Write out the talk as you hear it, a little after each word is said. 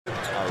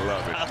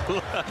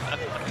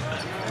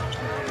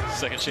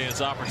Second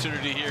chance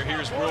opportunity here.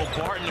 Here's Will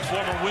Barton, the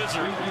former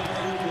Wizard.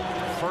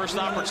 First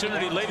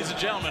opportunity, ladies and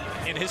gentlemen,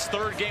 in his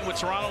third game with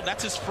Toronto.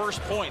 That's his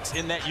first points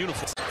in that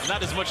uniform.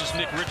 Not as much as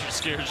Nick Richards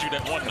scares you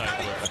that one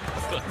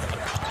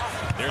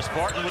night. There's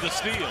Barton with a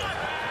steal.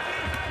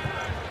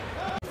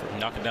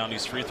 Knocking down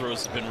these free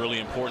throws has been really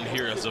important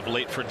here as of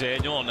late for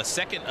Daniel. On the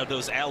second of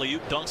those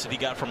alley-oop dunks that he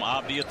got from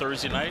Avdia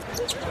Thursday night,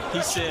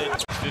 he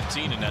said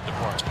 15 in that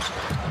department.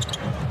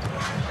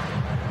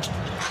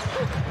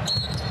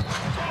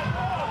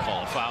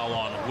 Call a foul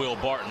on Will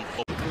Barton.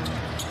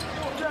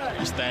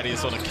 Here's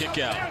Thaddeus on a kick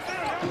out.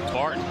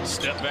 Barton,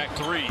 step back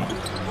three.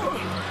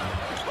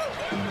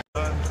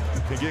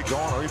 Can get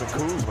going, or even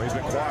Kuzma. He's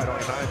been quiet,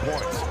 only 9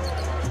 points.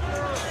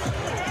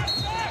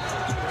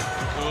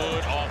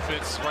 Good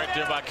offense right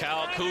there by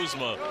Kyle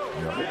Kuzma.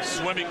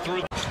 Swimming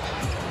through.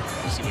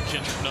 See what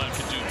Kendrick Nunn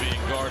can do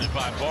being guarded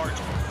by Barton.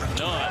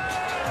 Nunn.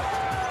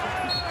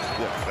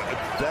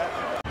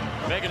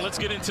 Megan, let's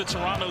get into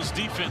Toronto's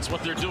defense,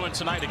 what they're doing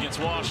tonight against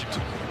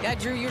Washington. Yeah,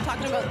 Drew, you're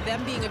talking about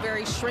them being a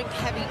very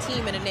shrink-heavy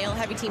team and a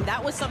nail-heavy team.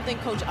 That was something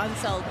Coach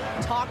Unseld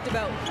talked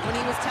about when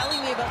he was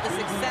telling me about the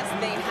success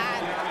they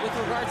had with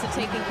regards to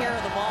taking care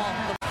of the ball.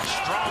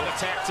 Strong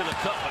attack to the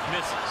cup, but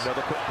misses.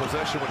 Another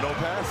possession with no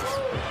passes.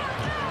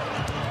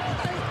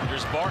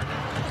 Here's Barton.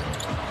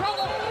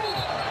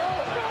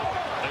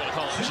 They're going to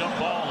call it a jump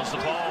ball as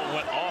the ball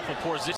went off of Porzingis.